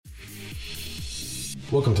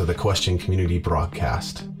Welcome to the Question Community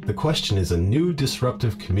Broadcast. The Question is a new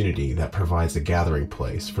disruptive community that provides a gathering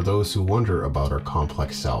place for those who wonder about our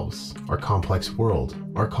complex selves, our complex world,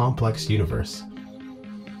 our complex universe.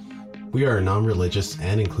 We are a non-religious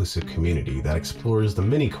and inclusive community that explores the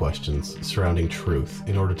many questions surrounding truth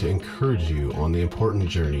in order to encourage you on the important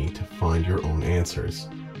journey to find your own answers.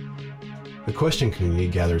 The Question Community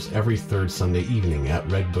gathers every third Sunday evening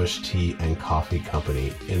at Red Bush Tea and Coffee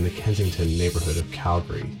Company in the Kensington neighborhood of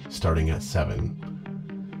Calgary, starting at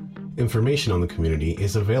 7. Information on the community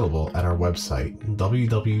is available at our website,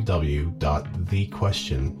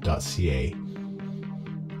 www.thequestion.ca.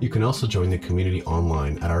 You can also join the community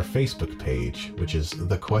online at our Facebook page, which is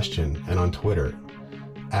The Question, and on Twitter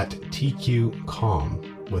at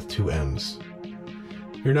TQCom with 2 M's.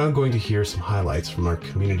 You're now going to hear some highlights from our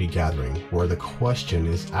community gathering, where the question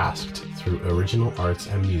is asked through original arts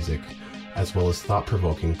and music, as well as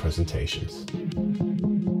thought-provoking presentations.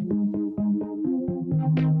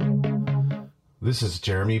 This is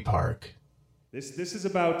Jeremy Park. This is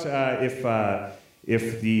about if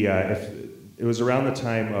it was around the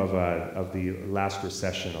time of the last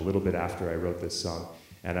recession, a little bit after I wrote this song,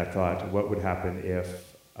 and I thought, what would happen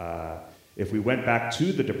if we went back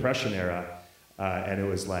to the Depression era? And it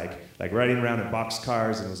was like riding around in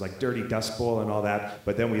boxcars, and it was like dirty Dust Bowl and all that.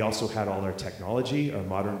 But then we also had all our technology, our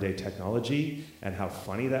modern day technology, and how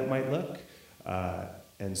funny that might look.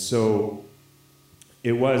 And so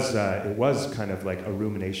it was kind of like a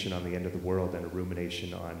rumination on the end of the world and a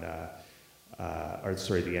rumination on,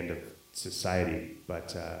 the end of society.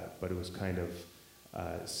 But it was kind of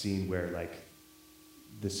seeing where like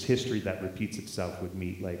this history that repeats itself would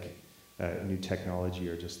meet like new technology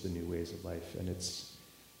or just the new ways of life, and it's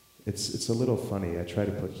a little funny. I try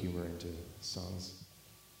to put humor into songs.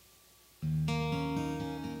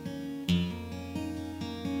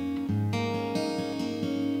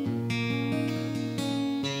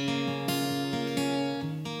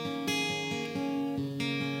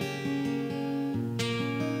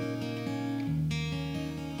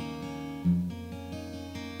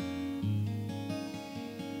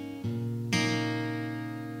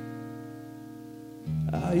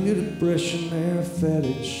 Are you depressionaire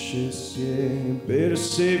fetishes? Yeah, you better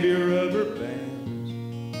save your rubber bands.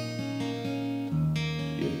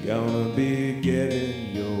 You're gonna be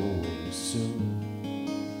getting your way soon.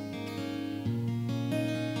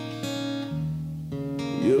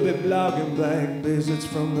 You'll be blocking blank visits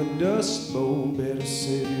from the Dust Bowl. Better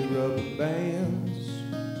save your rubber bands.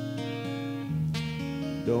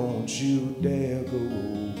 Don't you dare go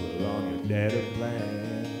over on your data plan.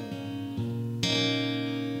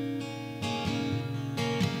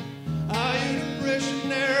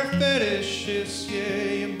 Fetishes, yeah,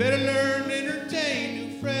 you better learn to entertain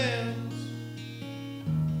new friends.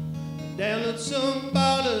 Download some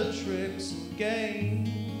parlor tricks and games.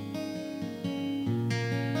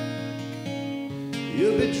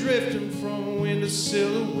 You'll be drifting from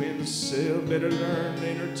windowsill to windowsill. Better learn to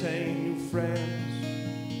entertain new friends.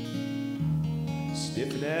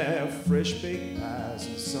 Sniffing out fresh baked pies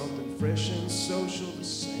and something fresh and social to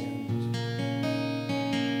send.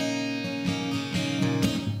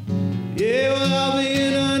 Yeah, well, I'll be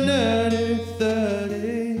in a nerdy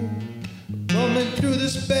 30, bumping through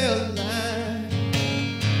this bell line.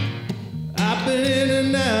 I've been in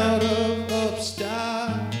and out of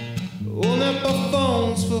Upstart, holding up our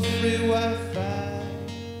phones for free Wi-Fi.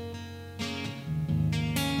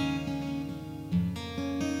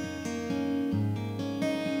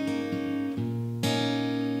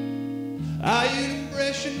 Are you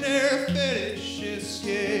depressionaire fetishes?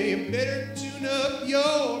 Yeah, you better tune up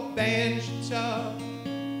your banjo top.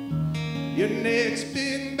 Your next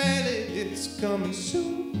big ballad, it's coming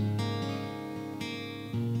soon.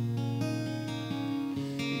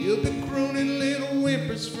 You'll be crooning little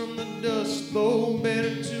whimpers from the Dust Bowl.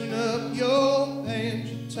 Better tune up your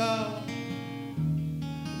banjo top.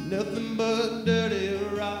 Nothing but dirty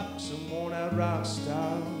rocks and worn out rock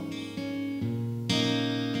stars.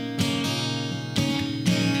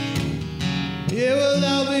 Yeah, well,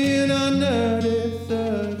 I'll be in a nerdy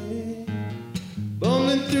 30,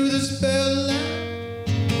 bumming through this bell line.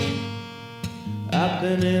 I've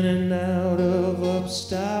been in and out of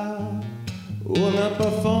Upstart, holding up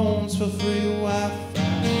our phones for free Wi-Fi.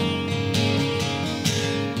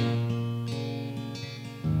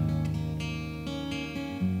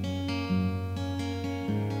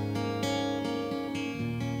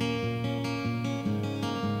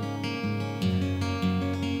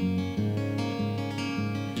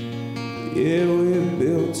 Yeah, we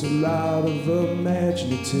built a lot of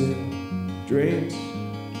imaginative dreams.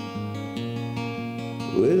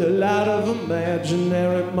 with a lot of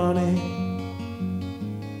imaginary money.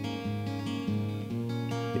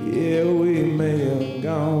 Yeah, we may have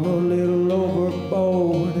gone a little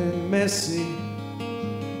overboard and messy,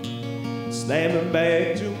 slamming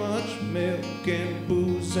back too much milk and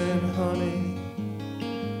booze and honey.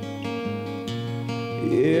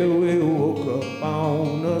 Yeah, we woke up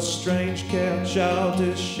on a strange couch all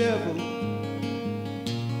disheveled,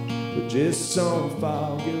 with just some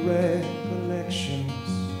foggy recollections.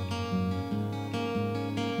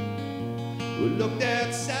 We looked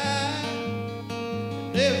outside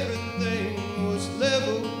and everything was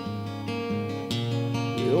level.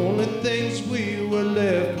 The only things we were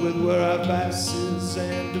left with were our vices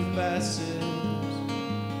and devices.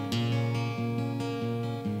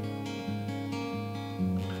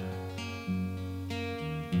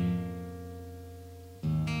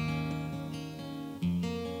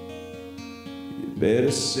 You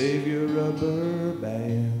better save your rubber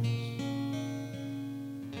bands.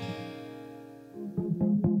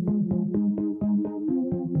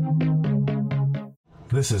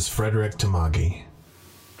 This is Frederick Tamagi.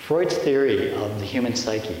 Freud's theory of the human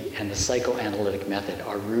psyche and the psychoanalytic method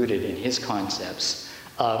are rooted in his concepts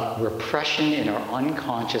of repression in our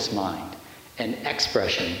unconscious mind and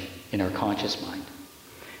expression in our conscious mind.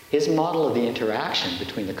 His model of the interaction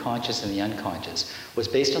between the conscious and the unconscious was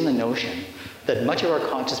based on the notion that much of our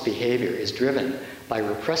conscious behavior is driven by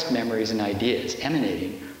repressed memories and ideas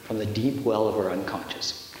emanating from the deep well of our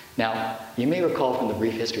unconscious. Now, you may recall from the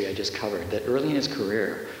brief history I just covered that early in his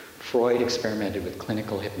career, Freud experimented with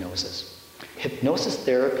clinical hypnosis. Hypnosis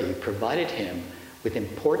therapy provided him with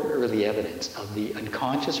important early evidence of the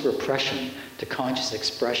unconscious repression to conscious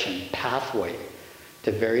expression pathway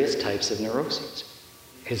to various types of neuroses.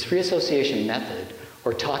 His free association method,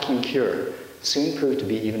 or talking cure, soon proved to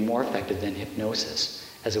be even more effective than hypnosis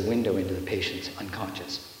as a window into the patient's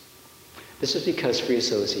unconscious. This was because free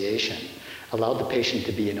association allowed the patient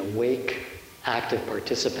to be an awake, active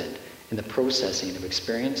participant in the processing of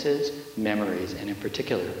experiences, memories, and in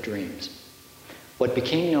particular, dreams. What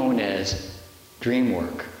became known as dream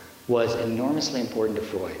work was enormously important to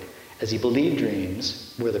Freud, as he believed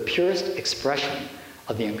dreams were the purest expression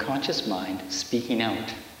of the unconscious mind speaking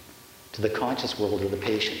out to the conscious world of the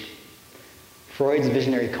patient. Freud's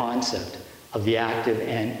visionary concept of the active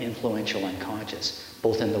and influential unconscious,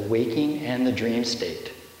 both in the waking and the dream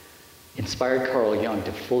state, inspired Carl Jung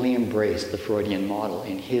to fully embrace the Freudian model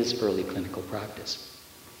in his early clinical practice.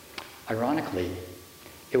 Ironically,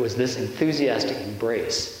 it was this enthusiastic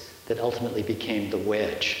embrace that ultimately became the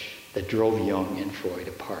wedge that drove Jung and Freud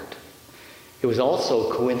apart. It was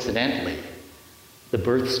also, coincidentally, the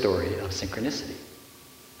birth story of synchronicity.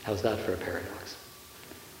 How's that for a paradox?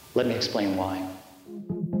 Let me explain why.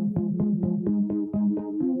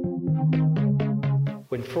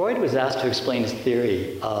 When Freud was asked to explain his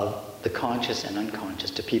theory of the conscious and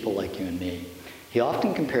unconscious to people like you and me, he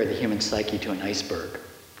often compared the human psyche to an iceberg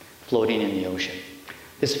floating in the ocean.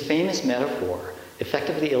 This famous metaphor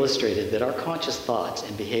effectively illustrated that our conscious thoughts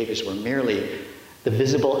and behaviors were merely the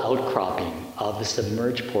visible outcropping of the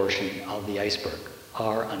submerged portion of the iceberg,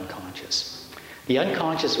 our unconscious. The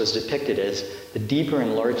unconscious was depicted as the deeper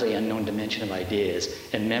and largely unknown dimension of ideas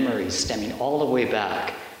and memories stemming all the way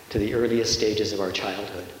back to the earliest stages of our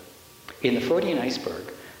childhood. In the Freudian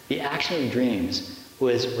iceberg, the action of dreams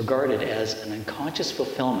was regarded as an unconscious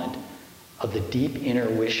fulfillment of the deep inner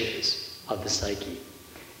wishes of the psyche.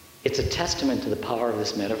 It's a testament to the power of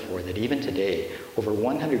this metaphor that even today, over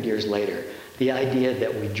 100 years later, the idea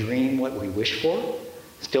that we dream what we wish for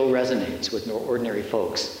still resonates with ordinary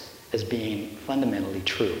folks as being fundamentally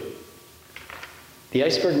true. The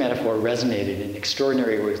iceberg metaphor resonated in an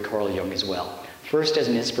extraordinary way with Carl Jung as well. First as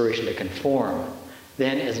an inspiration to conform,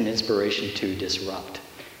 then as an inspiration to disrupt.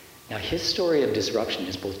 Now, his story of disruption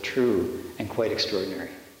is both true and quite extraordinary.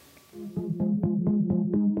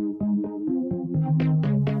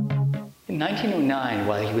 In 1909,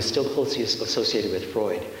 while he was still closely associated with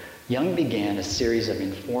Freud, Jung began a series of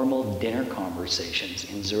informal dinner conversations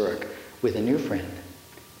in Zurich with a new friend,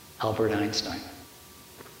 Albert Einstein.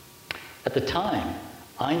 At the time,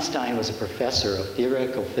 Einstein was a professor of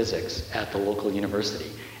theoretical physics at the local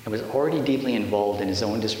university and was already deeply involved in his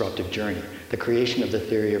own disruptive journey, the creation of the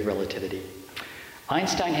theory of relativity.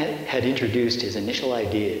 Einstein had introduced his initial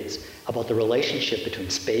ideas about the relationship between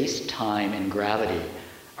space, time, and gravity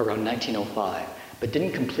around 1905, but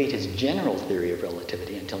didn't complete his general theory of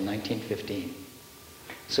relativity until 1915.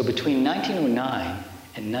 So between 1909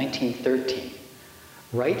 and 1913,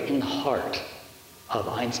 right in the heart of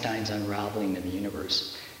Einstein's unraveling of the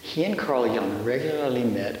universe, he and Carl Jung regularly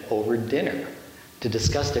met over dinner to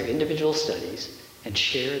discuss their individual studies and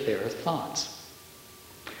share their thoughts.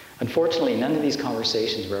 Unfortunately, none of these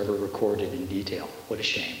conversations were ever recorded in detail. What a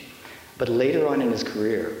shame. But later on in his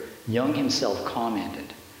career, Jung himself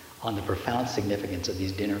commented on the profound significance of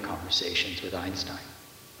these dinner conversations with Einstein.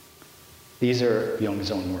 These are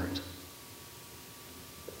Jung's own words.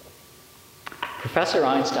 Professor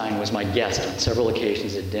Einstein was my guest on several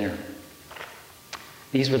occasions at dinner.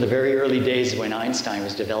 These were the very early days when Einstein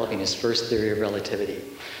was developing his first theory of relativity.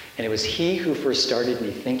 And it was he who first started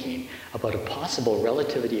me thinking about a possible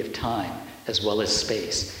relativity of time as well as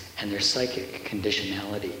space and their psychic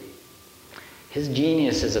conditionality. His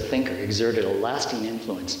genius as a thinker exerted a lasting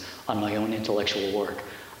influence on my own intellectual work.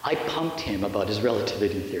 I pumped him about his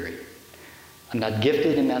relativity theory. I'm not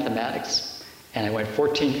gifted in mathematics, and I went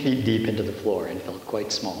 14 feet deep into the floor and felt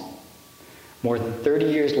quite small. More than 30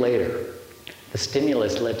 years later, the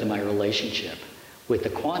stimulus led to my relationship with the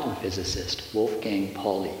quantum physicist Wolfgang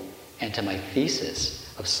Pauli and to my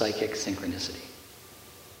thesis of psychic synchronicity.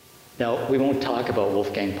 Now, we won't talk about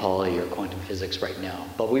Wolfgang Pauli or quantum physics right now,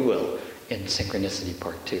 but we will in Synchronicity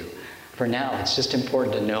Part 2. For now, it's just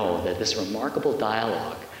important to know that this remarkable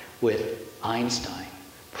dialogue with Einstein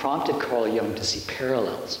prompted Carl Jung to see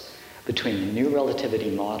parallels between the new relativity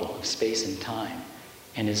model of space and time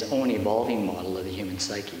and his own evolving model of the human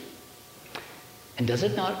psyche. And does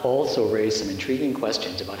it not also raise some intriguing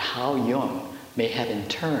questions about how Jung may have in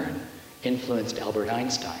turn influenced Albert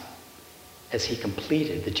Einstein as he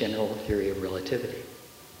completed the general theory of relativity?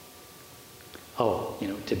 Oh,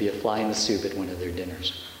 to be a fly in the soup at one of their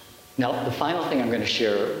dinners. Now, the final thing I'm going to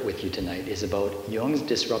share with you tonight is about Jung's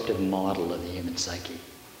disruptive model of the human psyche.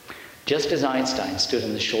 Just as Einstein stood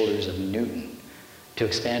on the shoulders of Newton to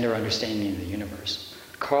expand our understanding of the universe,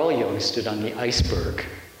 Carl Jung stood on the iceberg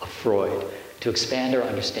of Freud to expand our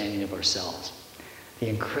understanding of ourselves. The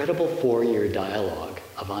incredible 4-year dialogue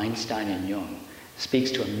of Einstein and Jung speaks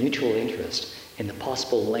to a mutual interest in the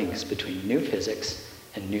possible links between new physics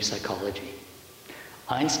and new psychology.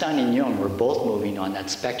 Einstein and Jung were both moving on that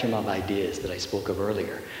spectrum of ideas that I spoke of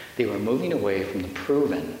earlier. They were moving away from the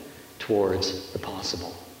proven towards the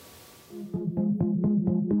possible.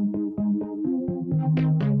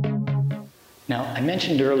 Now, I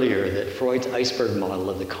mentioned earlier that Freud's iceberg model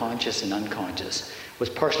of the conscious and unconscious was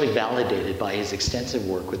partially validated by his extensive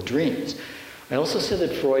work with dreams. I also said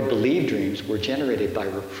that Freud believed dreams were generated by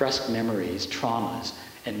repressed memories, traumas,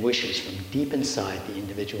 and wishes from deep inside the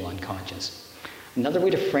individual unconscious. Another way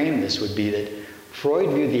to frame this would be that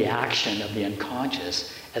Freud viewed the action of the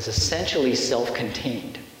unconscious as essentially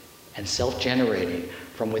self-contained and self-generating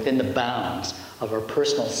from within the bounds of our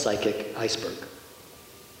personal psychic iceberg.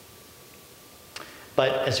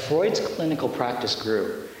 But as Freud's clinical practice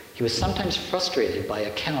grew, he was sometimes frustrated by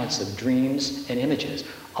accounts of dreams and images,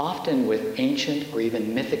 often with ancient or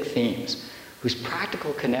even mythic themes, whose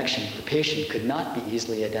practical connection to the patient could not be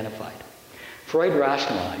easily identified. Freud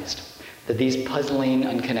rationalized that these puzzling,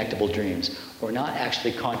 unconnectable dreams were not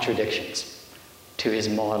actually contradictions to his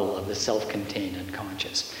model of the self-contained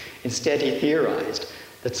unconscious. Instead, he theorized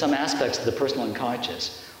that some aspects of the personal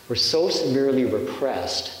unconscious were so severely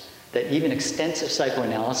repressed that even extensive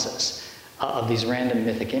psychoanalysis of these random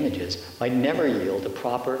mythic images might never yield a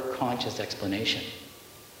proper conscious explanation.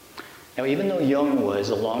 Now, even though Jung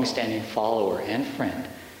was a long-standing follower and friend,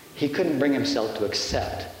 he couldn't bring himself to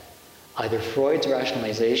accept either Freud's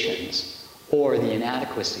rationalizations or the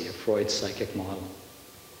inadequacy of Freud's psychic model.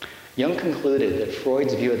 Jung concluded that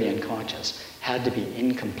Freud's view of the unconscious had to be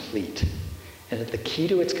incomplete, and that the key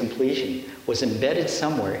to its completion was embedded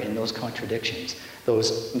somewhere in those contradictions,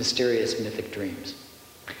 those mysterious mythic dreams.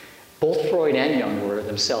 Both Freud and Jung were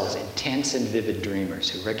themselves intense and vivid dreamers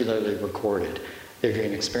who regularly recorded their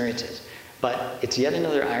dream experiences. But it's yet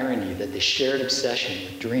another irony that the shared obsession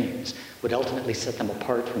with dreams would ultimately set them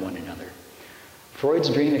apart from one another. Freud's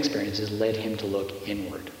dream experiences led him to look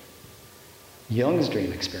inward. Jung's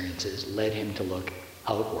dream experiences led him to look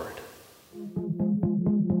outward.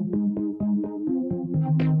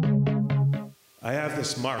 I have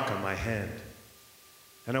this mark on my hand,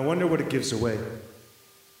 and I wonder what it gives away.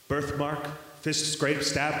 Birthmark, fist scrape,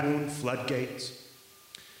 stab wound, floodgates.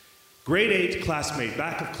 Grade 8 classmate,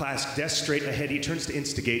 back of class, desk straight ahead, he turns to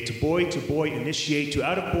instigate, to boy, initiate, to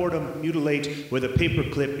out of boredom, mutilate, with a paper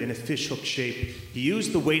clip in a fishhook shape. He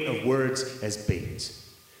used the weight of words as bait.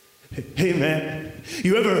 Hey man,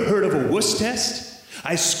 you ever heard of a wuss test?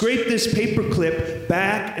 I scrape this paper clip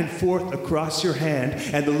back and forth across your hand,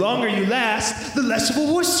 and the longer you last, the less of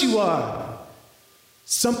a wuss you are.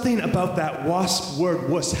 Something about that wasp word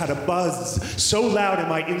wuss had a buzz so loud in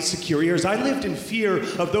my insecure ears, I lived in fear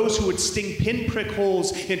of those who would sting pinprick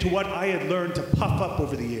holes into what I had learned to puff up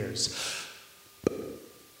over the years.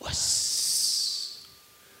 Wuss.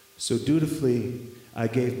 So dutifully, I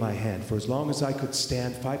gave my hand. For as long as I could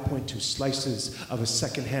stand, 5.2 slices of a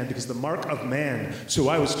second hand, because the mark of man, so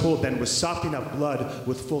I was told then, was sopping up blood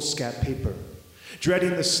with foolscap paper.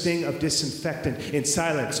 Dreading the sting of disinfectant in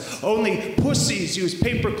silence. Only pussies use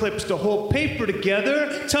paper clips to hold paper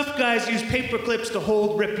together. Tough guys use paper clips to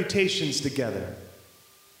hold reputations together.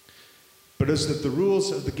 But as the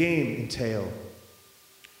rules of the game entail,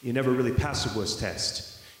 you never really pass a wuss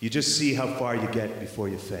test. You just see how far you get before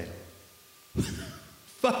you fail.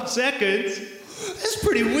 5 seconds? That's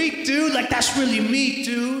pretty weak, dude. Like, that's really meat,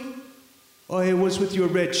 dude. Oh, hey, what's with your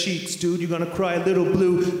red cheeks, dude? You gonna cry a little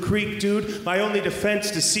blue creek, dude? My only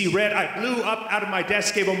defense to see red, I blew up out of my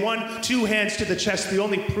desk, gave him 2 hands to the chest, the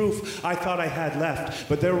only proof I thought I had left.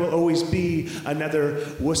 But there will always be another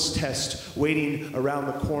wuss test waiting around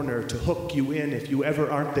the corner to hook you in if you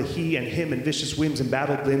ever aren't the he and him and vicious whims and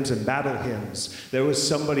battled limbs and battle hymns. There was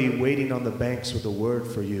somebody waiting on the banks with a word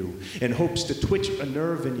for you in hopes to twitch a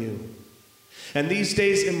nerve in you. And these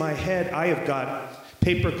days in my head, I have got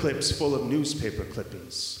paper clips full of newspaper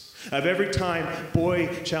clippings. Of every time boy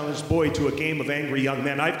challenged boy to a game of angry young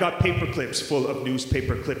men, I've got paper clips full of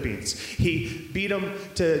newspaper clippings. He beat him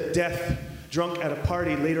to death drunk at a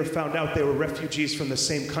party, later found out they were refugees from the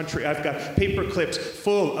same country. I've got paper clips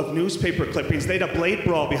full of newspaper clippings. They had a blade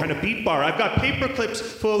brawl behind a beat bar. I've got paper clips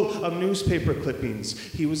full of newspaper clippings.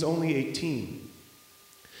 He was only 18.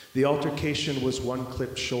 The altercation was 1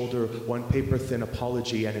 clipped shoulder, 1 paper-thin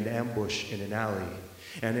apology, and an ambush in an alley.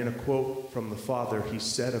 And in a quote from the father, he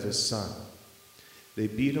said of his son, "They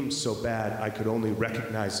beat him so bad I could only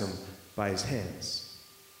recognize him by his hands."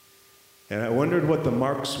 And I wondered what the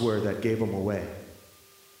marks were that gave him away.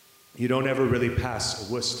 You don't ever really pass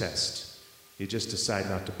a wuss test. You just decide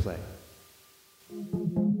not to play.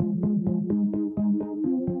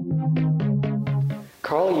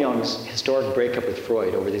 Carl Jung's historic breakup with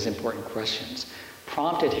Freud over these important questions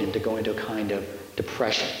prompted him to go into a kind of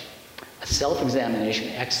depression, a self-examination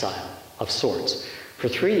exile of sorts. For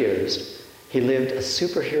 3 years, he lived a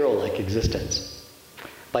superhero-like existence.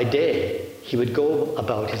 By day, he would go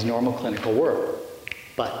about his normal clinical work,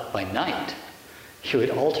 but by night, he would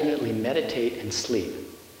alternately meditate and sleep,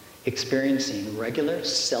 experiencing regular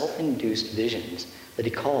self-induced visions that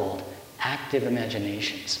he called active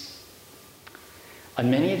imaginations. On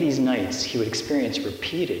many of these nights, he would experience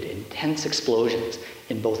repeated, intense explosions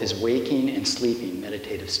in both his waking and sleeping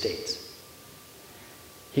meditative states.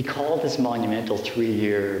 He called this monumental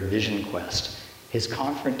 3-year vision quest his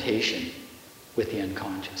confrontation with the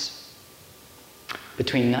unconscious.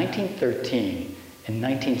 Between 1913 and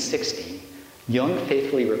 1916, Jung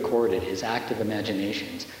faithfully recorded his active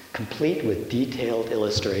imaginations, complete with detailed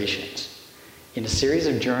illustrations, in a series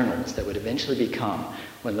of journals that would eventually become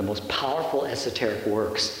one of the most powerful esoteric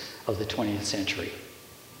works of the 20th century,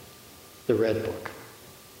 the Red Book.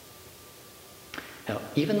 Now,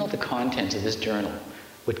 even though the contents of this journal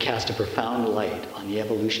would cast a profound light on the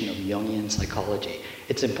evolution of Jungian psychology,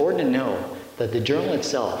 it's important to know that the journal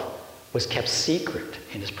itself was kept secret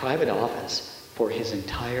in his private office for his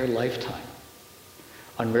entire lifetime.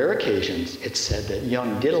 On rare occasions, it's said that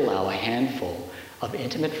Jung did allow a handful of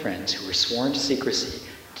intimate friends who were sworn to secrecy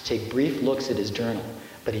to take brief looks at his journal,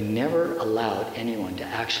 but he never allowed anyone to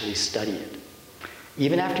actually study it.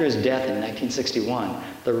 Even after his death in 1961,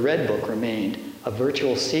 the Red Book remained a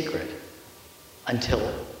virtual secret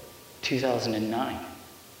until 2009,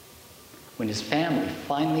 when his family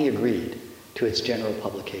finally agreed to its general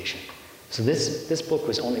publication. So this book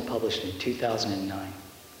was only published in 2009.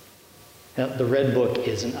 Now, the Red Book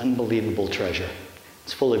is an unbelievable treasure.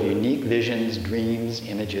 It's full of unique visions, dreams,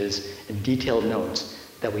 images, and detailed notes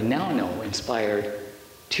that we now know inspired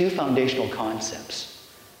 2 foundational concepts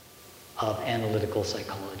of analytical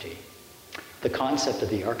psychology: the concept of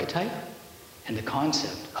the archetype and the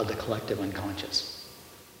concept of the collective unconscious.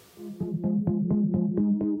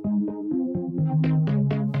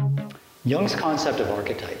 Jung's concept of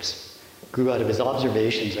archetypes grew out of his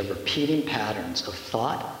observations of repeating patterns of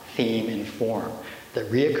thought, theme, and form that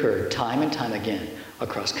reoccurred time and time again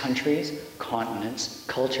across countries, continents,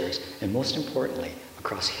 cultures, and most importantly,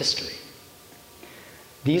 across history.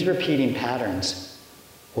 These repeating patterns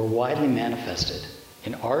were widely manifested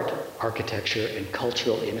in art, architecture, and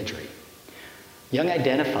cultural imagery. Jung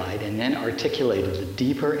identified and then articulated the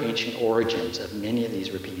deeper ancient origins of many of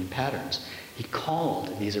these repeating patterns. He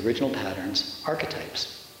called these original patterns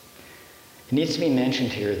archetypes. It needs to be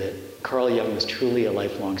mentioned here that Carl Jung was truly a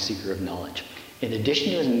lifelong seeker of knowledge. In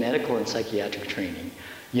addition to his medical and psychiatric training,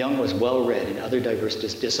 Jung was well-read in other diverse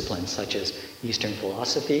disciplines such as Eastern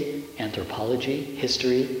philosophy, anthropology,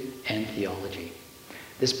 history, and theology.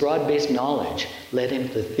 This broad-based knowledge led him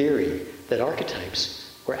to the theory that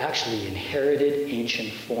archetypes were actually inherited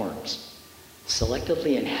ancient forms,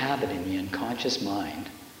 selectively inhabiting the unconscious mind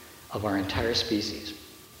of our entire species.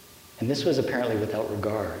 And this was apparently without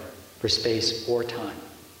regard for space or time.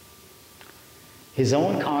 His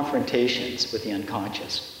own confrontations with the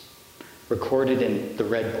unconscious, recorded in the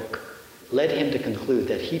Red Book, led him to conclude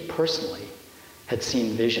that he personally had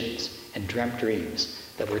seen visions and dreamt dreams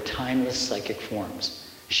that were timeless psychic forms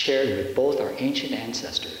shared with both our ancient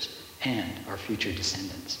ancestors and our future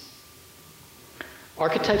descendants.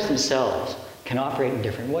 Archetypes themselves can operate in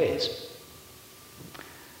different ways.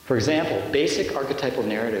 For example, basic archetypal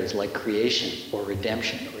narratives like creation or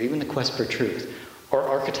redemption or even the quest for truth, or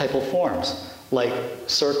archetypal forms like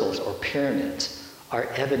circles or pyramids, are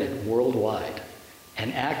evident worldwide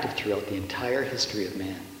and active throughout the entire history of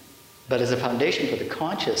man. But as a foundation for the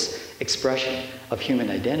conscious expression of human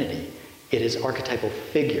identity, it is archetypal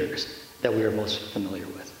figures that we are most familiar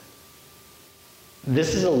with.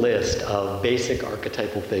 This is a list of basic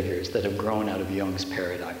archetypal figures that have grown out of Jung's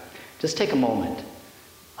paradigm. Just take a moment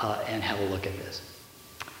and have a look at this.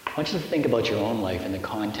 I want you to think about your own life in the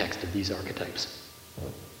context of these archetypes.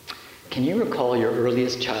 Can you recall your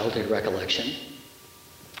earliest childhood recollection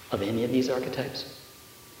of any of these archetypes?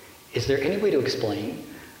 Is there any way to explain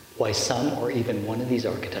why some or even one of these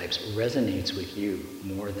archetypes resonates with you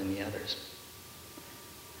more than the others?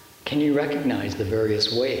 Can you recognize the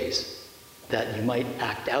various ways that you might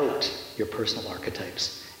act out your personal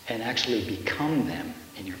archetypes and actually become them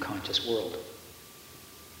in your conscious world?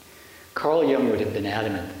 Carl Jung would have been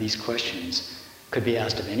adamant that these questions could be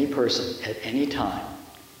asked of any person at any time,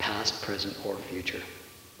 past, present, or future.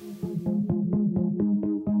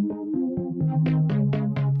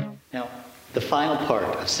 Now, the final part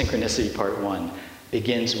of Synchronicity Part 1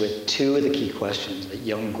 begins with two of the key questions that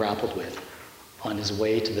Jung grappled with on his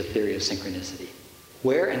way to the theory of synchronicity.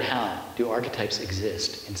 Where and how do archetypes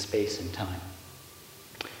exist in space and time?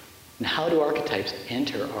 And how do archetypes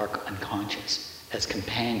enter our unconscious as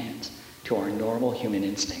companions to our normal human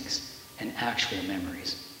instincts and actual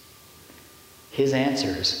memories? His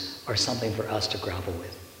answers are something for us to grapple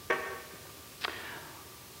with.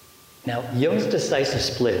 Now, Jung's decisive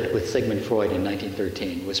split with Sigmund Freud in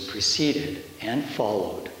 1913 was preceded and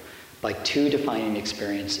followed by two defining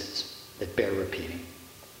experiences that bear repeating.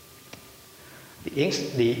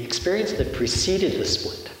 The experience that preceded the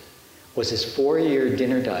split was his 4-year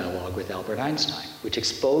dinner dialogue with Albert Einstein, which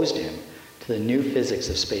exposed him to the new physics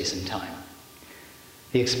of space and time.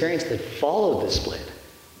 The experience that followed the split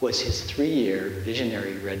was his 3-year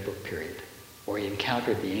visionary Red Book period, where he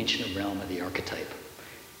encountered the ancient realm of the archetype,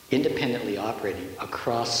 independently operating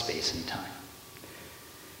across space and time.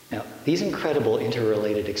 Now, these incredible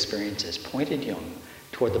interrelated experiences pointed Jung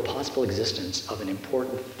toward the possible existence of an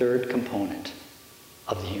important third component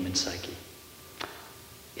of the human psyche.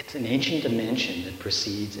 It's an ancient dimension that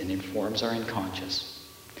precedes and informs our unconscious.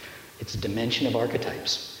 It's a dimension of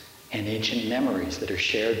archetypes and ancient memories that are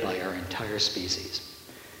shared by our entire species.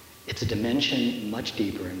 It's a dimension much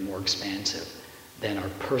deeper and more expansive than our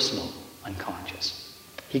personal unconscious.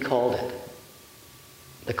 He called it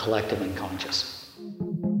the collective unconscious.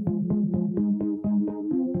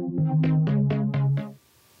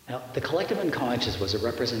 Now, the collective unconscious was a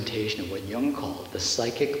representation of what Jung called the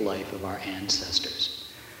psychic life of our ancestors.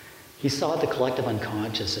 He saw the collective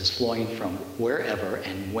unconscious as flowing from wherever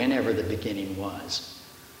and whenever the beginning was,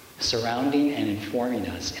 surrounding and informing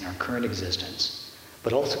us in our current existence,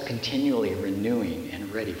 but also continually renewing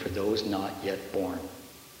and ready for those not yet born.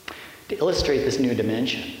 To illustrate this new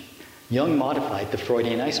dimension, Jung modified the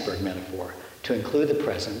Freudian iceberg metaphor to include the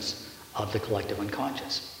presence of the collective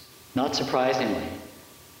unconscious. Not surprisingly,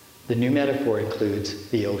 the new metaphor includes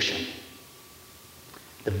the ocean,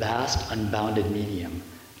 the vast unbounded medium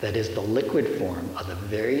that is the liquid form of the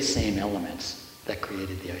very same elements that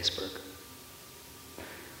created the iceberg.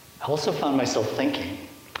 I also found myself thinking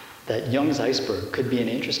that Jung's iceberg could be an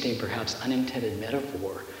interesting, perhaps unintended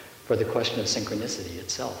metaphor for the question of synchronicity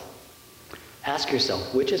itself. Ask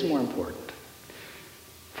yourself, which is more important?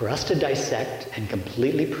 For us to dissect and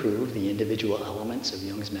completely prove the individual elements of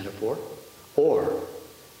Jung's metaphor? Or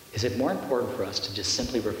is it more important for us to just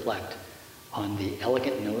simply reflect on the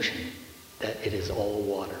elegant notion that it is all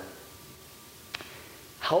water?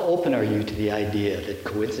 How open are you to the idea that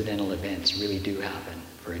coincidental events really do happen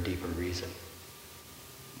for a deeper reason?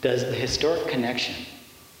 Does the historic connection,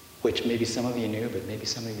 which maybe some of you knew, but maybe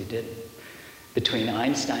some of you didn't, between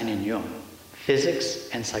Einstein and Jung, physics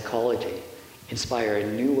and psychology, inspire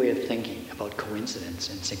a new way of thinking about coincidence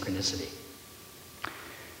and synchronicity?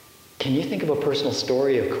 Can you think of a personal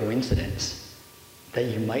story of coincidence that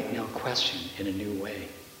you might now question in a new way.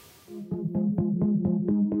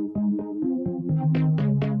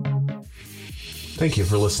 Thank you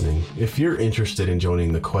for listening. If you're interested in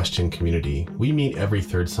joining the Question community, we meet every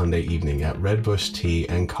third Sunday evening at Redbush Tea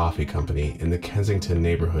and Coffee Company in the Kensington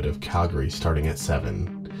neighborhood of Calgary starting at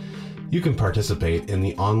 7. You can participate in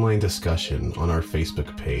the online discussion on our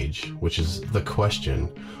Facebook page, which is The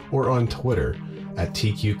Question, or on Twitter at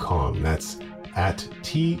TQCom. That's at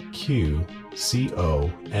TQCOMM.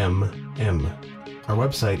 Our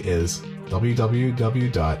website is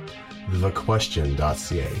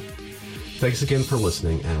www.thequestion.ca. Thanks again for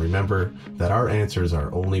listening, and remember that our answers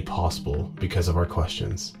are only possible because of our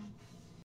questions.